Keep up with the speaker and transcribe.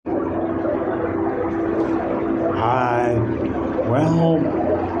Well,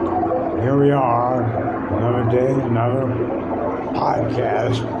 here we are, another day, another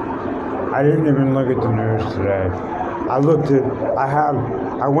podcast. I didn't even look at the news today. I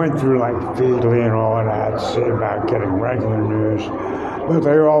went through like Feedly and all of that to see about getting regular news, but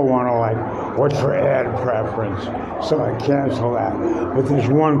they all want to like, what's your ad preference? So I cancel that. But there's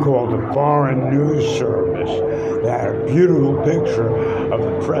one called the Foreign News Service that had a beautiful picture of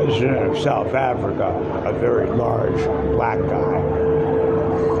the president of South Africa, a very large black guy.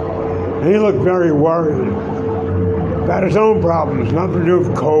 And he looked very worried about his own problems, nothing to do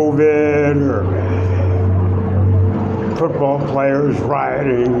with COVID or football players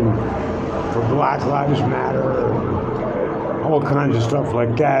rioting for Black Lives Matter, all kinds of stuff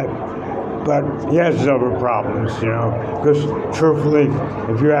like that. But he has his other problems, because truthfully,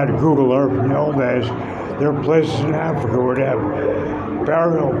 if you had Google Earth in the old days, there are places in Africa where they have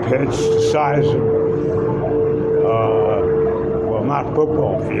burial pits the size of, not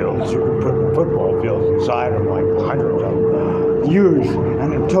football fields. You can put football fields inside them, like hundreds of them. Huge.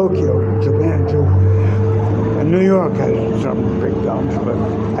 And in Tokyo, Japan too. And New York has some big dumps, but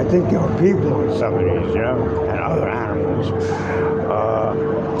I think there are people in some of these, and other animals.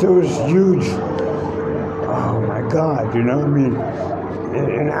 There was huge, oh my God,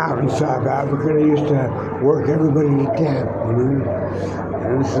 out in South Africa, they used to work everybody to death,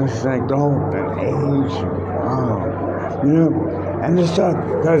 And it's just like dope and AIDS, and this stuff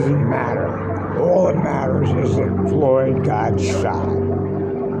doesn't matter. All that matters is that Floyd got shot.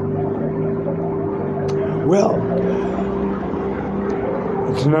 Well,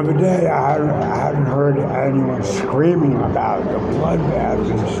 it's another day. I haven't heard anyone screaming about the bloodbaths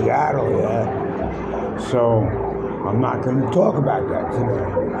in Seattle yet, so I'm not going to talk about that today.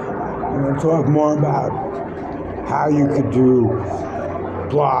 I'm going to talk more about how you could do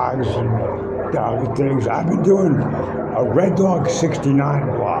blogs and other things. I've been doing a Red Dog 69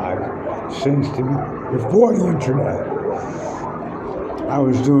 blog since before the internet. I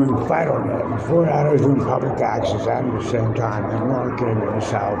was doing FidoNet. Before that, I was doing public access at the same time and working in the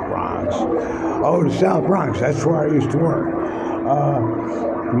South Bronx. Oh, the South Bronx, that's where I used to work.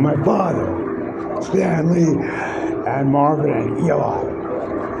 My father, Stan Lee, and Marvin and Eli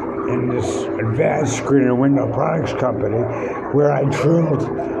in this advanced screen and window products company where I drilled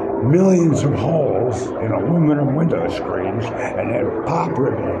millions of holes in aluminum window screens and then pop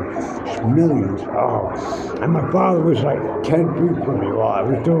riveting. Millions. Oh. And my father was like 10 feet from me while I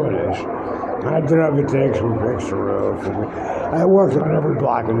was doing this. I did other things. We fixed the roof. And I worked on every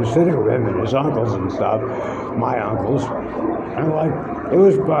block in the city with him and his uncles and stuff, my uncles. And it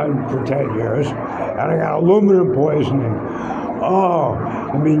was fun for 10 years. And I got aluminum poisoning. Oh,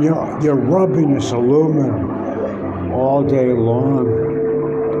 you're rubbing this aluminum all day long.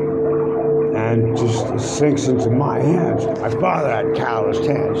 And just sinks into my hands. My father had calloused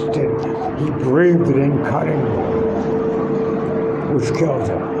hands. He breathed it in cutting, which killed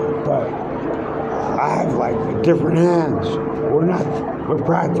him. But I have like different hands. We're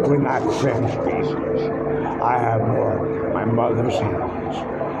practically not the same species. I have more my mother's hands,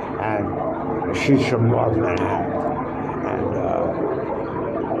 and she's from North Manhattan, and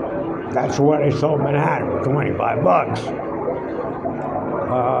that's why they sold Manhattan for $25.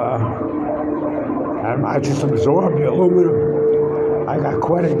 And I just absorbed the aluminum. I got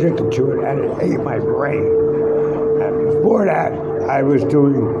quite addicted to it, and it ate my brain. And before that, I was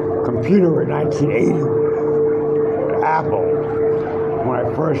doing computer in 1980 at Apple. When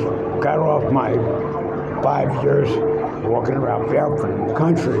I first got off my 5 years walking around barefoot in the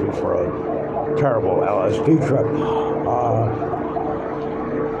country for a terrible LSD trip.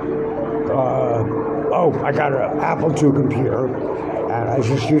 I got an Apple II computer. And I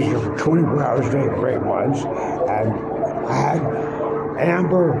just used it for 24 hours a day, grade ones. And I had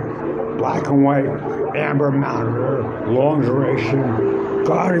amber, black and white, amber monitor, long duration,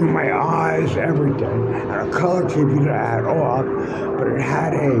 guarding my eyes, everything. And a color TV that I had off, but it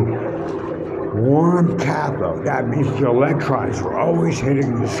had a warm cathode. That means the electrons were always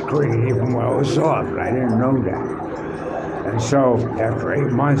hitting the screen, even when it was off. And I didn't know that. And so, after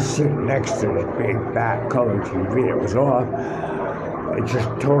 8 months sitting next to this big, fat color TV that was off, it just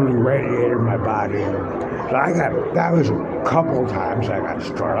totally radiated my body. So that was a couple of times I got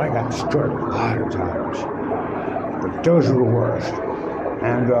struck. I got struck a lot of times. But those are the worst.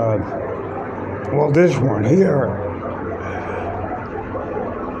 And, this one here,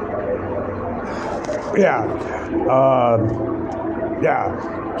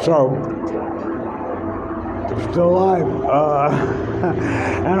 so I'm still alive.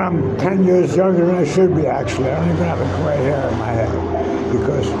 And I'm 10 years younger than I should be, actually. I don't even have a gray hair in my head.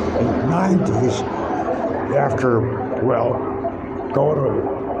 Because in the 90s, after, go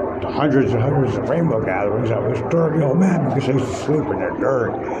to hundreds and hundreds of rainbow gatherings. I was a dirty old man because I used to sleep in the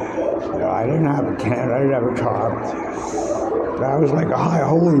dirt. I didn't have a tent. I didn't have a tarp. I was like a high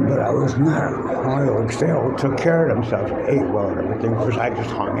holy, but I was not. Like they all took care of themselves, ate well and everything, because I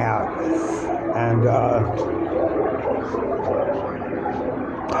just hung out. And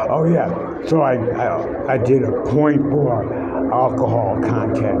oh yeah, so I did a 0.4 alcohol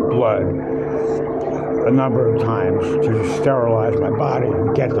content blood a number of times to sterilize my body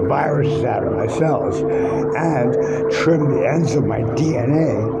and get the viruses out of my cells and trim the ends of my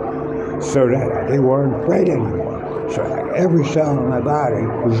DNA so that they weren't afraid anymore. So every cell in my body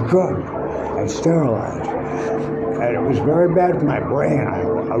was drugged and sterilized. And it was very bad for my brain.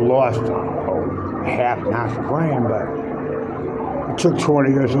 I lost half an ounce of brain, but it took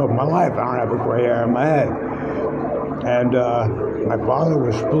 20 years of my life. I don't have a gray hair in my head. And my father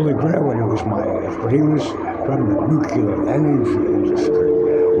was fully gray when he was my age, but he was from the nuclear energy industry,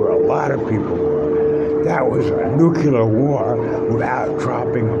 where a lot of people were. That was a nuclear war without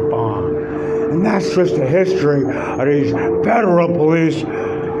dropping a bomb. And that's just the history of these federal police.